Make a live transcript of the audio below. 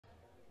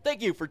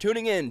Thank you for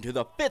tuning in to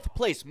the 5th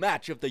place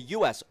match of the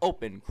US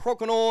Open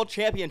Crokinole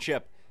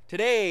Championship.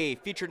 Today,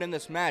 featured in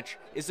this match,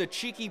 is the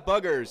Cheeky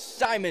Buggers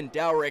Simon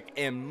Dowrick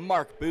and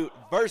Mark Boot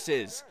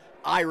versus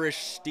Irish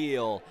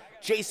Steel,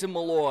 Jason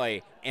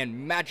Molloy,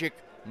 and Magic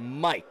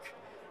Mike.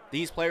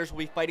 These players will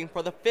be fighting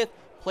for the 5th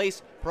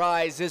place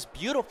prize, this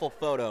beautiful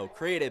photo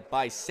created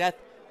by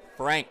Seth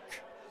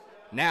Franks.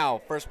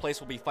 Now, first place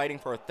will be fighting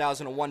for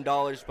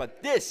 $1,001,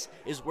 but this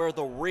is where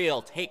the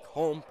real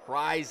take-home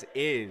prize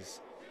is.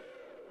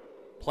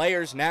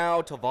 Players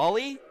now to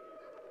volley,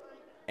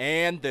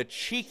 and the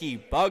Cheeky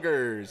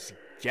Buggers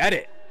get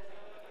it.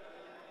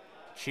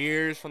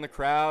 Cheers from the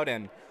crowd,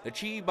 and the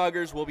Cheeky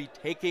Buggers will be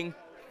taking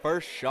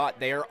first shot.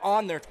 They are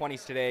on their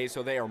 20s today,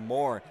 so they are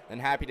more than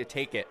happy to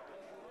take it.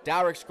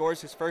 Dowrick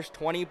scores his first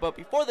 20, but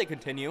before they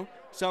continue,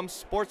 some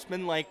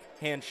sportsmanlike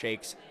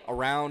handshakes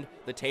around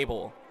the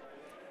table.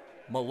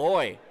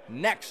 Molloy,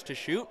 next to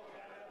shoot,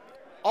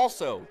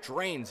 also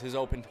drains his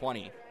open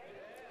 20.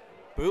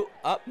 Boot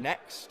up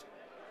next.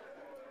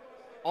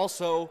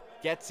 Also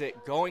gets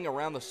it going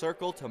around the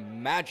circle to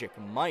Magic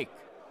Mike.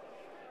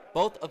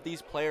 Both of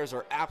these players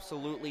are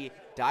absolutely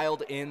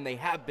dialed in. They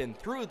have been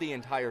through the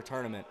entire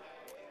tournament.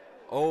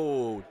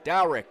 Oh,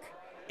 Dowrick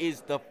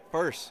is the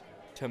first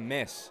to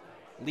miss,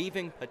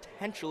 leaving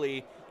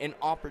potentially an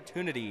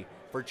opportunity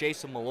for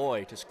Jason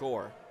Molloy to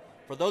score.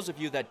 For those of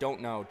you that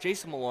don't know,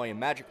 Jason Molloy and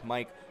Magic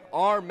Mike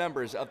are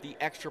members of the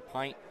Extra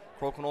Pint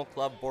Crokinole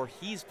Club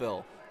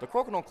Voorheesville, the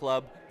Crokinole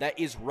Club that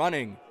is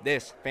running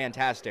this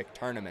fantastic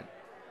tournament.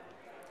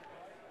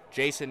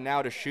 Jason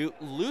now to shoot,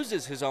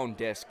 loses his own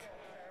disc.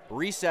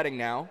 Resetting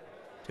now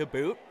to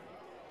boot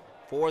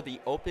for the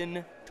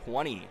open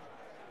 20.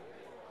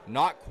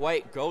 Not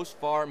quite, goes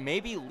far,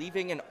 maybe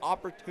leaving an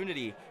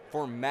opportunity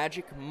for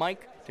Magic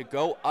Mike to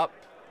go up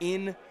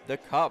in the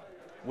cup,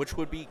 which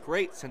would be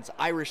great since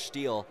Irish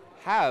Steel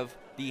have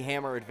the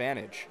hammer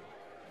advantage.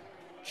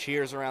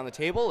 Cheers around the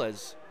table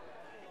as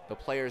the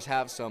players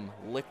have some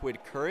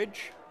liquid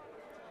courage.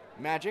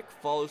 Magic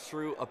follows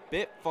through a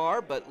bit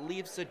far, but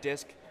leaves the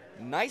disc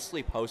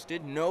nicely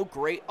posted. No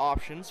great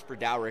options for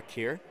Dowrick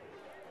here.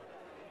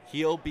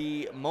 He'll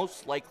be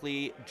most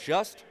likely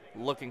just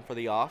looking for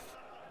the off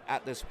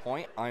at this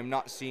point. I'm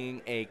not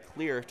seeing a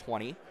clear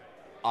 20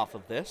 off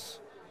of this.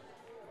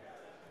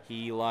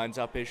 He lines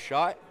up his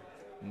shot.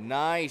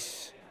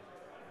 Nice.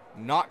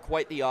 Not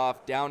quite the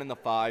off, down in the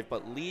 5,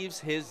 but leaves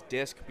his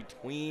disc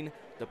between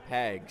the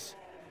pegs.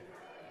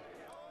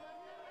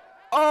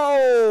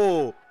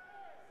 Oh!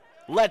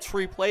 Let's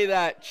replay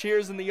that.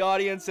 Cheers in the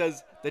audience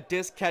as the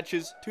disc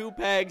catches 2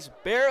 pegs,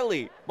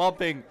 barely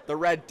bumping the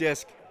red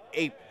disc.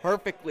 A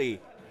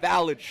perfectly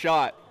valid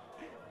shot.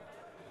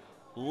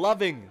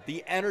 Loving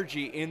the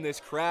energy in this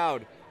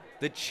crowd.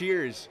 The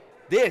cheers.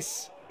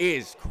 This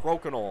is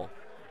Crokinole.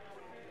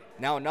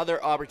 Now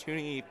another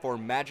opportunity for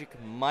Magic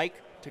Mike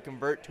to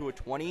convert to a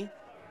 20.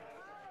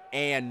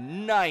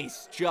 And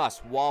nice,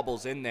 just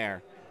wobbles in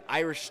there.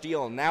 Irish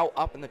Steel now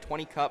up in the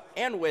 20 cup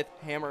and with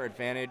hammer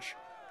advantage.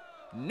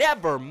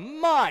 Never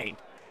mind.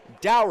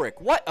 Dowrick,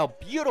 what a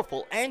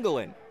beautiful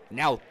angling.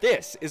 Now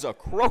this is a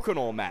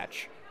Crokinole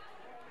match.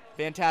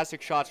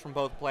 Fantastic shots from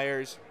both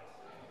players.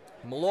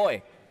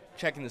 Molloy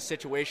checking the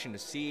situation to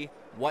see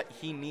what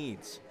he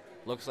needs.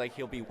 Looks like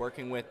he'll be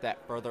working with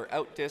that further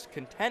out disc,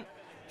 content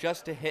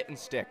just to hit and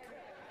stick.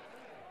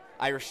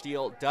 Irish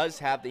Steel does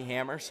have the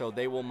hammer, so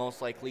they will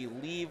most likely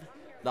leave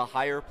the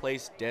higher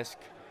placed disc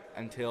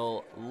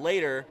until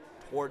later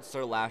towards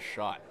their last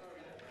shot.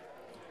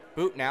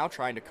 Boot now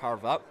trying to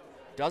carve up.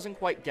 Doesn't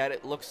quite get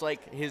it. Looks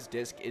like his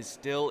disc is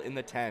still in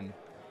the 10.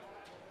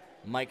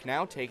 Mike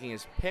now taking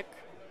his pick.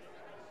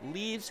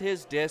 Leaves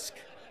his disc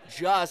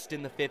just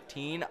in the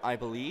 15, I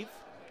believe.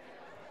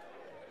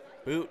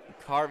 Boot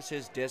carves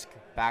his disc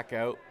back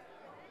out.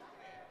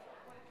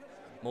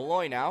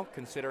 Molloy now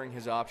considering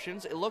his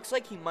options. It looks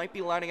like he might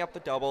be lining up the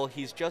double.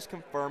 He's just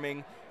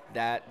confirming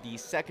that the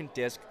second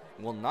disc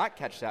will not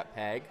catch that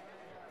peg.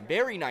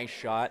 Very nice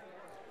shot.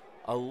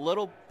 A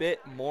little bit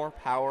more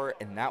power,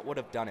 and that would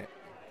have done it.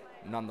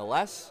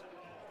 Nonetheless,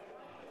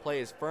 play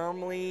is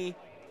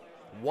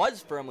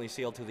was firmly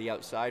sealed to the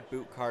outside.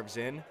 Boot carves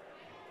in.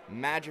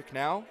 Magic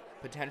now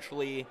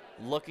potentially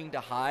looking to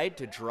hide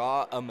to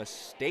draw a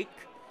mistake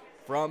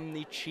from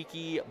the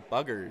Cheeky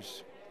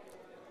Buggers.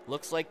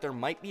 Looks like there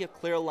might be a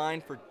clear line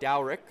for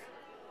Dowrick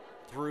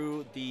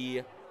through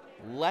the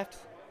left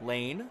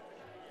lane,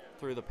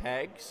 through the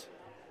pegs.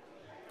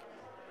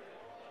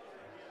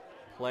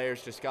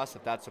 Players discuss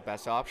if that's the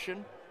best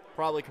option.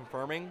 Probably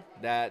confirming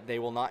that they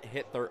will not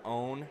hit their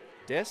own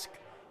disc.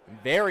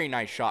 Very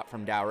nice shot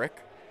from Dowrick.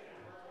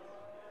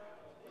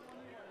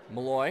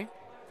 Molloy,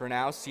 for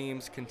now,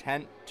 seems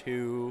content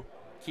to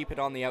keep it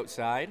on the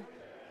outside.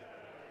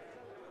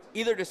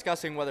 Either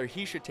discussing whether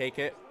he should take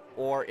it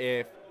or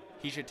if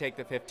he should take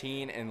the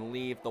 15 and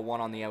leave the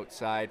one on the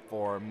outside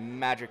for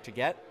Magic to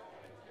get.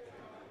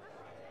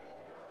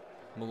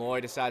 Molloy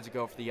decides to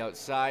go for the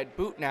outside.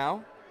 Boot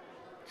now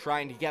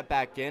trying to get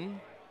back in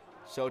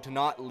so to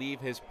not leave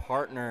his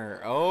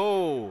partner.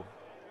 Oh,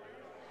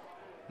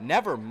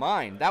 Never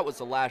mind, that was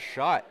the last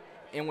shot.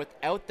 And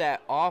without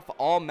that off,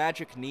 all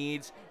Magic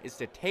needs is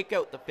to take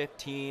out the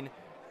 15,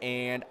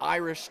 and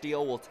Irish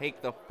Steel will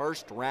take the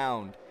first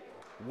round,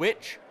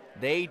 which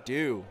they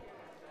do.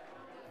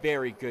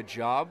 Very good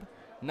job.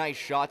 Nice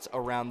shots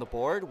around the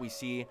board. We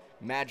see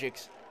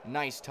Magic's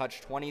nice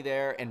touch 20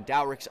 there, and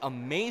Dowrick's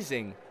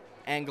amazing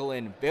angle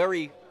in.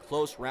 Very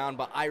close round,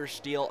 but Irish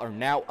Steel are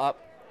now up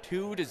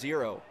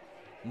 2-0.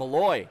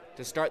 Molloy,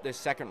 to start this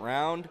second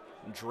round,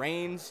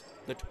 drains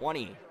the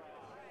 20.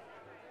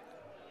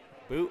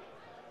 Boot,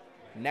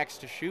 next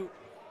to shoot,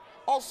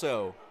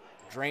 also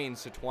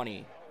drains to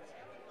 20.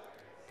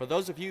 For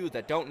those of you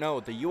that don't know,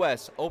 the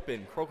US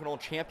Open Crokinole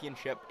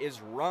Championship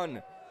is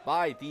run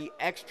by the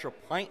Extra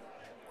Pint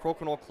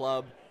Crokinole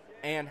Club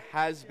and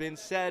has been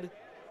said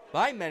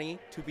by many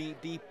to be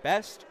the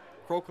best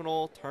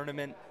crokinole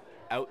tournament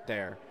out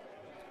there.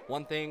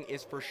 One thing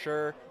is for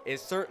sure, it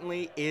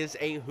certainly is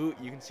a hoot.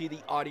 You can see the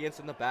audience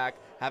in the back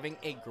having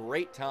a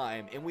great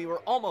time, and we were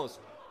almost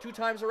 2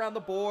 times around the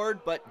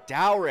board, but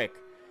Dowrick,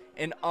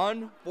 an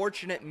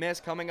unfortunate miss,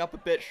 coming up a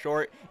bit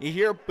short. You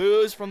hear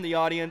boos from the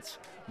audience.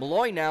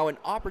 Molloy now an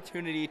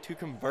opportunity to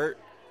convert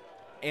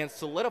and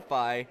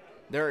solidify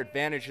their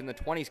advantage in the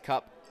 20s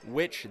Cup,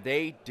 which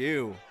they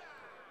do.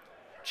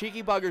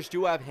 Cheeky Buggers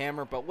do have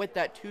hammer, but with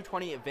that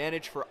 220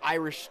 advantage for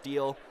Irish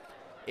Steel,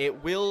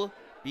 it will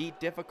be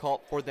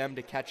difficult for them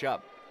to catch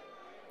up.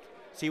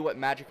 See what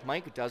Magic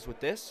Mike does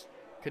with this.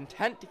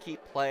 Content to keep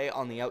play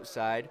on the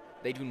outside.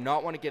 They do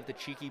not want to give the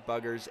Cheeky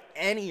Buggers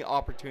any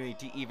opportunity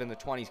to even the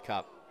 20s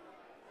Cup.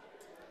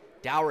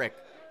 Dowrick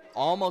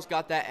almost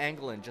got that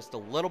angle in, just a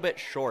little bit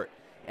short.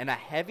 And a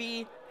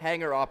heavy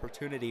hanger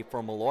opportunity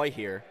for Molloy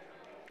here.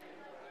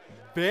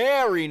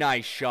 Very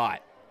nice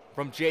shot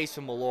from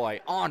Jason Molloy.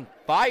 On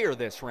fire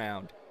this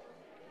round.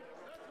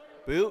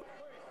 Boot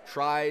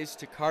tries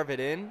to carve it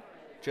in.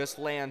 Just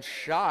lands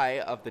shy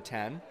of the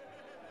 10.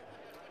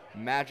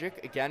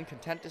 Magic, again,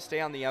 content to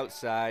stay on the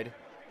outside.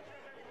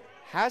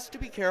 Has to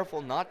be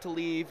careful not to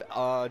leave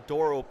a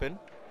door open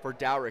for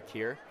Dowrick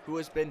here, who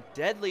has been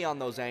deadly on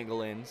those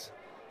angle ins.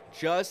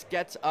 Just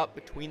gets up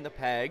between the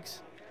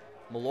pegs.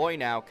 Molloy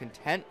now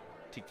content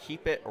to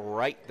keep it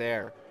right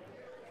there.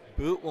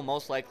 Boot will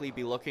most likely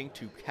be looking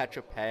to catch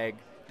a peg.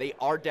 They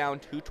are down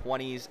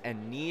 220s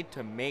and need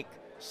to make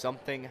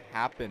something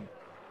happen.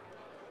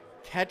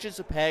 Catches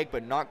a peg,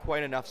 but not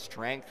quite enough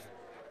strength.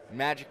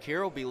 Magic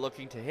here will be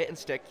looking to hit and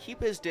stick,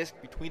 keep his disc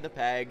between the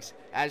pegs,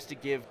 as to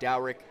give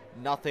Dowrick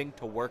nothing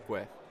to work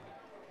with.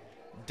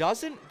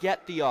 Doesn't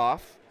get the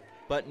off,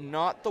 but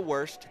not the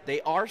worst.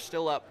 They are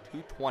still up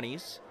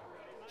 220s,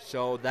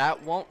 so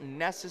that won't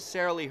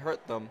necessarily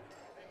hurt them,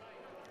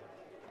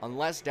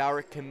 unless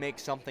Dowrick can make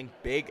something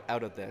big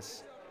out of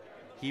this.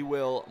 He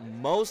will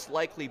most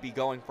likely be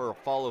going for a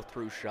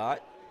follow-through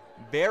shot.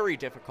 Very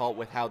difficult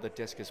with how the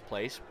disc is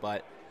placed,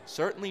 but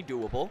certainly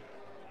doable.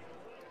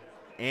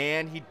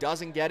 And he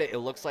doesn't get it. It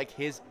looks like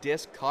his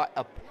disc caught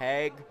a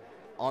peg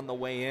on the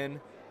way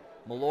in.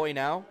 Molloy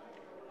now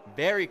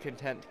very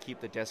content to keep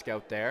the disc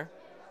out there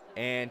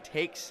and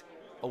takes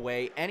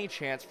away any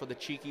chance for the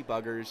Cheeky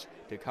Buggers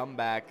to come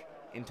back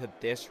into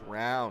this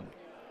round.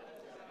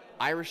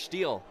 Irish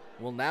Steel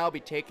will now be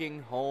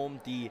taking home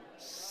the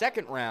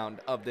second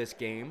round of this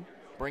game,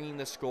 bringing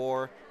the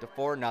score to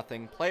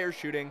 4-0. Players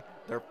shooting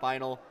their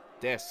final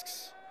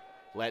discs.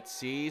 Let's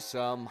see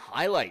some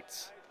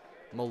highlights.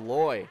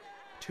 Molloy,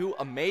 2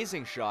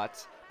 amazing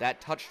shots, that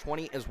touch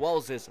 20 as well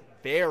as this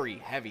very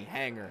heavy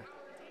hanger.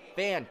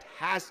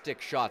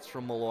 Fantastic shots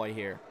from Molloy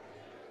here.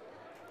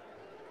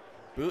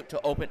 Boot to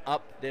open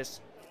up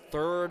this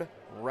third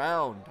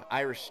round.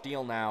 Irish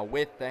Steel now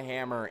with the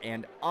hammer,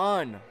 and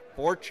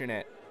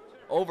unfortunate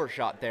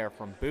overshot there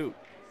from Boot.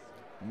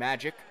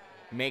 Magic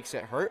makes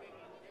it hurt,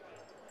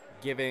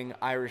 giving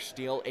Irish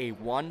Steel a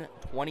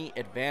 120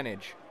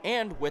 advantage,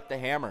 and with the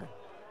hammer.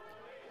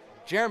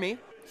 Jeremy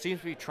seems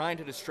to be trying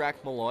to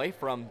distract Molloy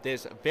from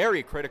this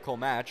very critical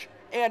match,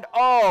 and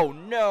oh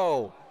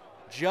no!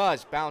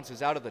 Just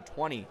bounces out of the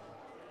 20.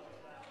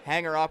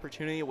 Hanger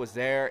opportunity was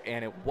there,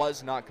 and it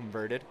was not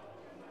converted.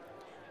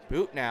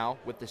 Boot now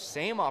with the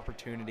same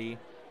opportunity,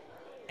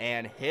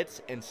 and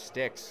hits and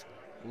sticks,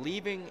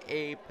 leaving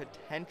a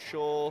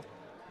potential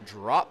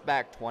drop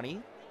back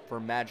 20 for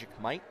Magic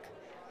Mike.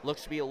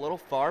 Looks to be a little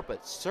far,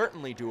 but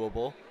certainly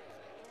doable.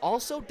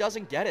 Also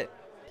doesn't get it.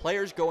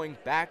 Players going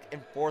back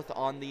and forth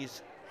on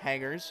these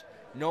hangers.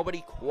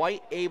 Nobody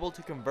quite able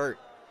to convert.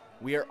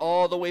 We are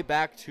all the way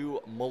back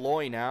to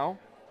Molloy now,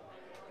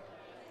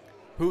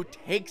 who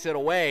takes it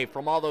away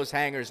from all those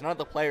hangers. None of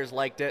the players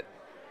liked it.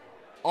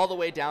 All the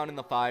way down in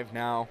the 5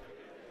 now.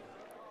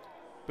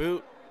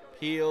 Boot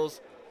peels,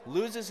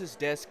 loses his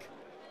disc.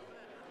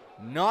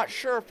 Not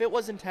sure if it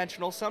was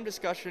intentional. Some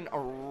discussion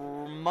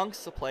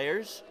amongst the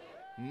players.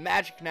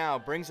 Magic now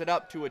brings it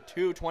up to a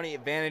 220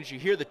 advantage. You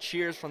hear the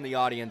cheers from the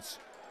audience.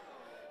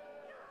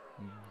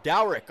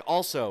 Dowrick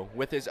also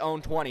with his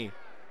own 20,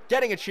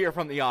 getting a cheer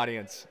from the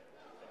audience.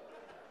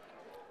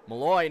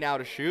 Molloy now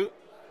to shoot.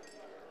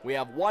 We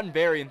have one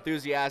very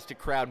enthusiastic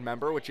crowd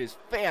member, which is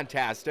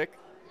fantastic.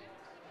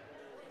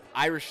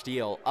 Irish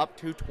Steel up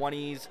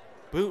 220s.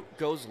 Boot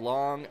goes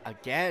long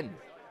again.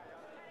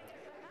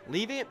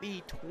 Leaving it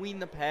between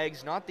the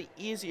pegs, not the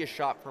easiest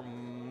shot for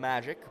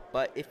Magic,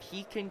 but if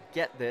he can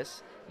get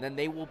this, then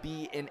they will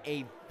be in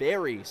a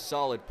very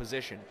solid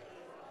position.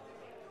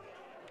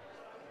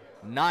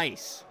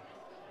 Nice.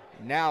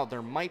 Now,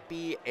 there might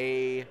be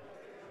a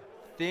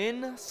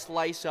thin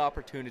slice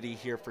opportunity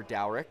here for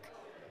Dowrick.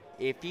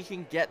 If he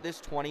can get this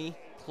 20,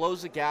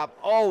 close the gap.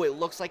 Oh, it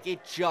looks like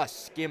it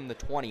just skimmed the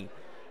 20.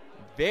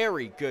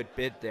 Very good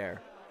bid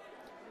there.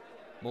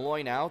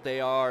 Molloy now, they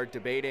are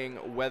debating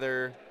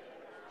whether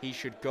he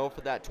should go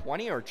for that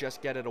 20 or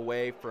just get it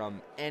away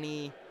from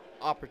any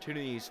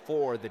opportunities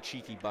for the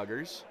cheeky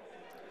buggers.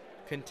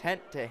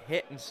 Content to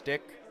hit and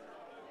stick.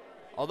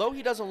 Although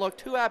he doesn't look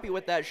too happy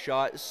with that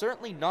shot,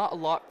 certainly not a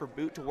lot for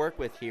Boot to work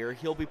with here.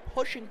 He'll be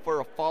pushing for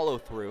a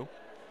follow-through.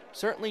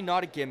 Certainly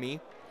not a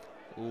gimme.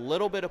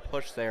 Little bit of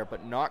push there,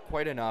 but not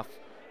quite enough.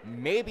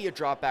 Maybe a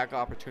drop-back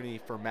opportunity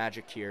for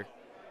Magic here.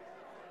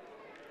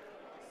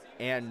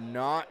 And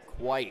not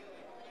quite.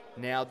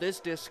 Now, this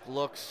disc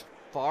looks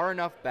far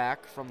enough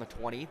back from the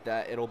 20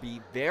 that it'll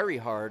be very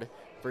hard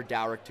for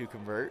Dowrick to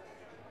convert.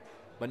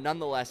 But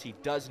nonetheless, he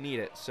does need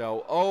it.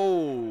 So,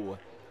 oh,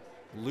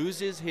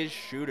 loses his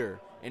shooter.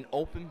 An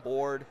open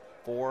board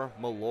for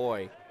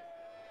Molloy.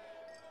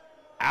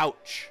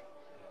 Ouch.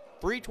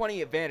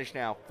 320 advantage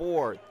now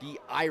for the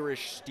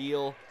Irish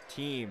Steel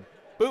team.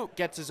 Boot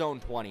gets his own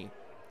 20.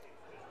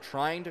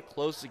 Trying to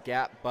close the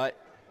gap, but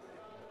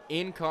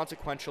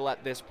inconsequential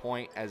at this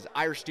point, as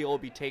Irish Steel will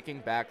be taking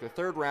back the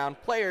third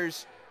round.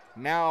 Players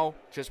now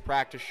just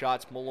practice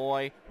shots.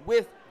 Molloy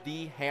with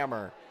the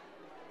hammer.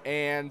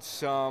 And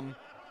some...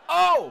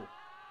 Oh!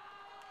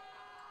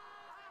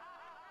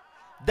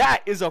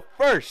 That is a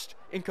first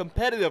in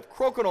competitive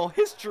Crokinole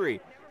history.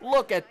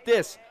 Look at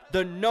this.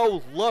 The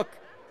no-look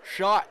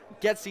shot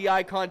gets the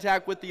eye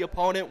contact with the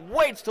opponent,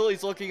 waits till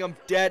he's looking him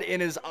dead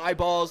in his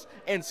eyeballs,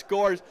 and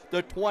scores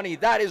the 20.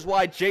 That is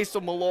why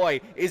Jason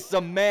Molloy is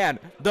the man,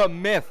 the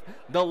myth,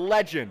 the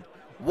legend.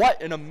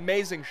 What an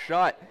amazing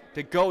shot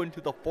to go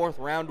into the fourth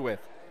round with.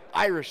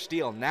 Irish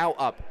Steel now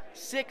up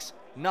 6-0.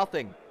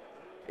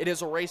 It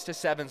is a race to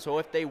 7, so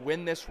if they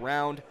win this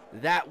round,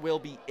 that will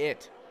be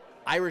it.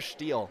 Irish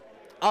Steel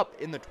up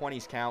in the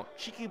 20s count.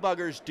 Cheeky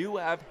Buggers do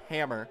have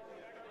hammer,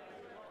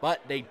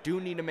 but they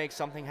do need to make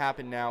something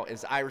happen now,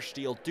 as Irish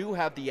Steel do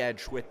have the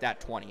edge with that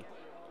 20.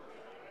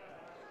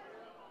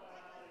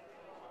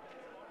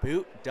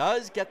 Boot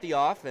does get the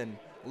off and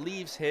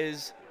leaves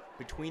his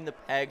between the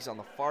pegs on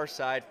the far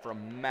side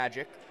from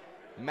Magic.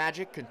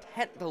 Magic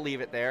content to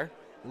leave it there,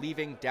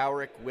 leaving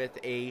Dowrick with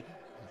a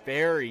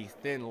very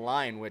thin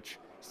line, which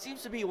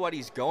seems to be what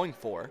he's going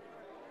for.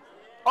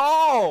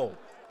 Oh!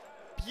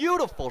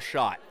 Beautiful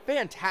shot.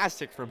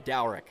 Fantastic from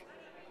Dowrick.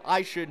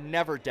 I should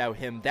never doubt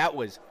him. That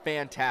was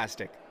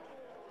fantastic.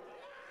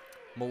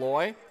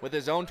 Molloy with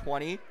his own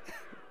 20.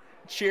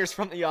 Cheers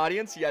from the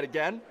audience yet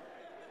again.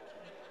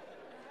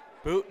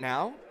 Boot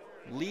now,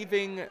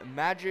 leaving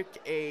Magic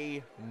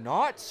a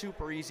not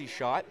super easy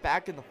shot.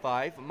 Back in the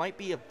 5. Might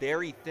be a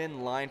very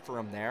thin line for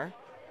him there.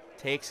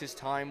 Takes his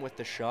time with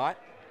the shot.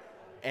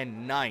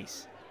 And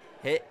nice.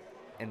 Hit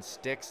and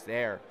sticks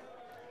there.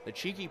 The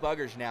Cheeky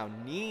Buggers now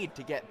need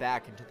to get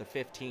back into the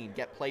 15.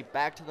 Get play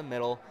back to the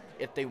middle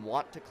if they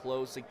want to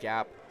close the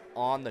gap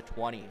on the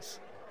 20s.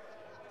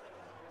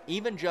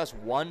 Even just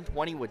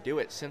 120 would do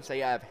it, since they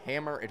have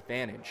hammer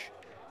advantage.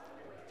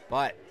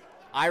 But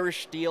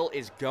Irish Steel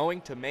is going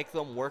to make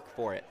them work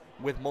for it,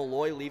 with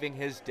Molloy leaving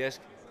his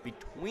disc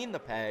between the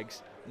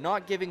pegs,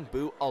 not giving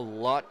Boot a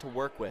lot to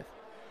work with.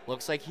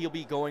 Looks like he'll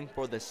be going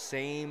for the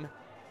same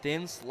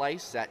thin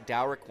slice that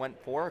Dowrick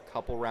went for a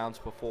couple rounds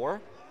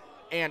before,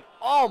 and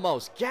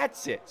almost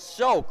gets it.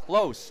 So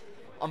close.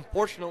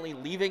 Unfortunately,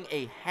 leaving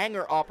a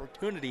hanger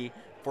opportunity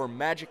for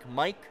Magic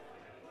Mike,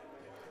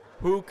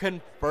 who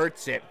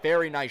converts it.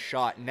 Very nice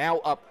shot. Now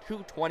up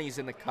 220s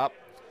in the cup.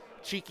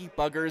 Cheeky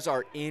Buggers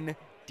are in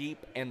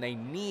deep, and they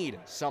need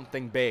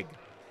something big.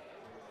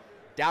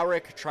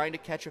 Dowrick trying to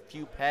catch a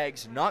few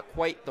pegs. Not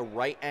quite the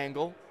right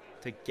angle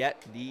to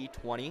get the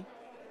 20.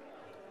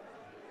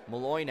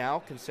 Molloy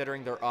now,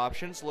 considering their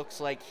options, looks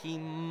like he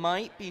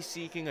might be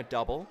seeking a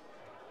double.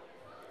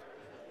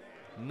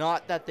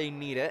 Not that they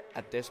need it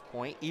at this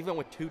point. Even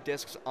with 2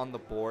 discs on the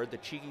board, the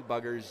Cheeky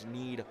Buggers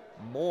need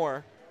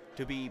more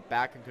to be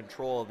back in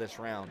control of this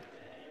round.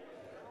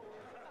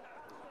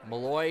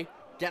 Molloy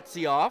gets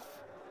the off.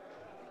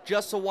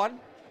 Just a 1,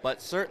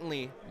 but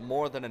certainly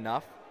more than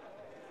enough.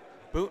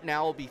 Boot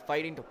now will be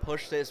fighting to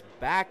push this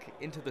back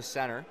into the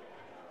center,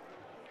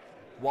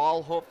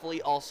 while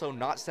hopefully also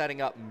not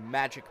setting up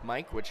Magic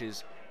Mike, which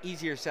is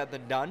easier said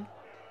than done.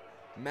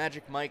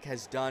 Magic Mike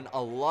has done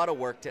a lot of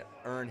work to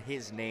earn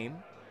his name,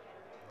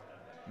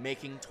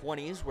 making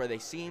 20s where they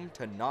seem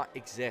to not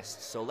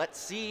exist. So let's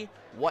see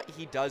what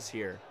he does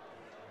here.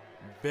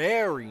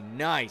 Very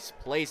nice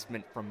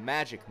placement from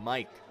Magic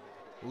Mike,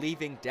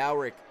 leaving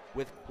Dowrick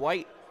with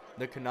quite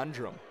the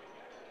conundrum.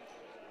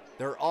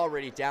 They're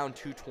already down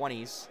 2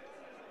 20s,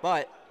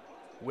 but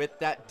with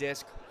that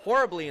disc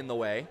horribly in the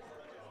way,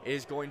 it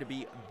is going to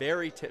be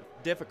very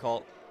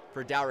difficult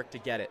for Dowrick to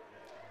get it.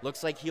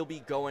 Looks like he'll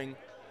be going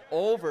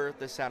over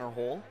the center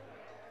hole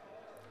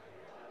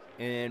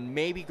and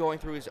maybe going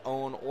through his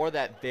own or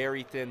that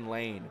very thin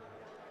lane.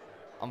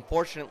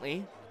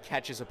 Unfortunately,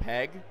 catches a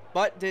peg,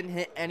 but didn't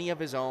hit any of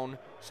his own,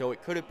 so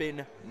it could have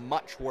been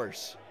much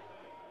worse.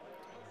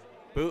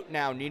 Boot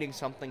now needing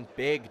something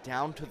big,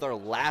 down to their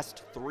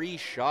last 3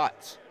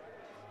 shots.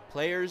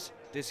 Players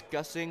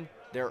discussing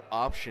their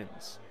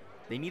options.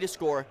 They need to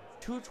score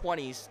 2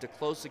 20s to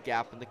close the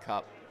gap in the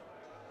cup.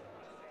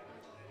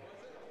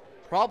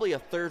 Probably a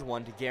third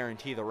one to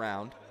guarantee the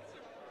round.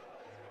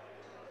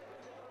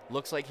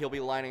 Looks like he'll be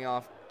lining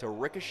off to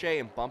ricochet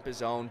and bump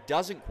his own.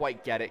 Doesn't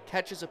quite get it.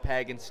 Catches a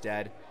peg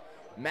instead.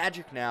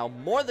 Magic now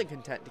more than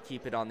content to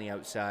keep it on the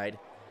outside,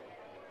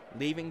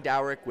 leaving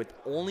Dowrick with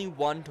only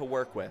 1 to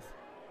work with.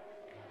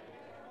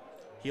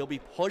 He'll be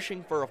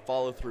pushing for a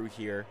follow-through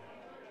here.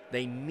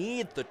 They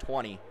need the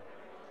 20.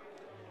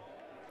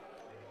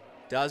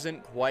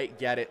 Doesn't quite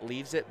get it.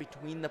 Leaves it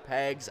between the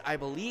pegs. I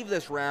believe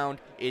this round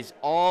is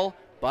all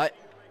but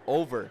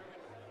over.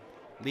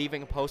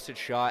 Leaving a posted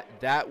shot.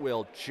 That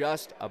will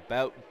just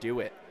about do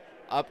it.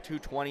 Up 2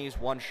 20s,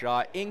 1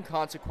 shot.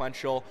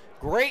 Inconsequential.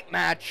 Great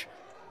match.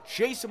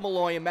 Jason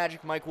Molloy and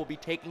Magic Mike will be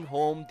taking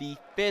home the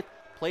 5th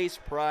place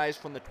prize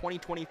from the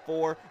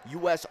 2024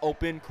 US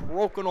Open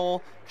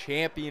Crokinole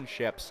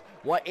Championships.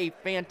 What a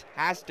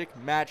fantastic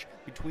match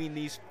between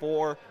these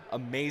 4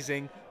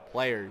 amazing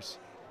players.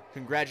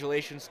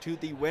 Congratulations to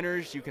the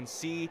winners. You can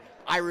see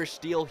Irish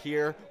Steel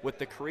here with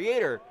the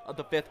creator of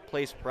the 5th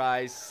place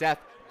prize, Seth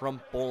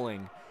from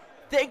Bowling.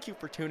 Thank you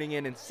for tuning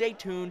in, and stay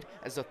tuned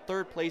as the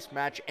 3rd place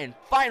match and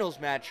finals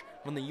match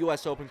from the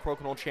US Open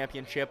Crokinole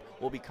Championship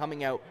will be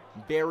coming out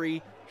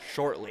very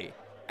shortly.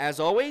 As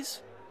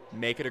always,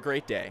 make it a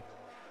great day.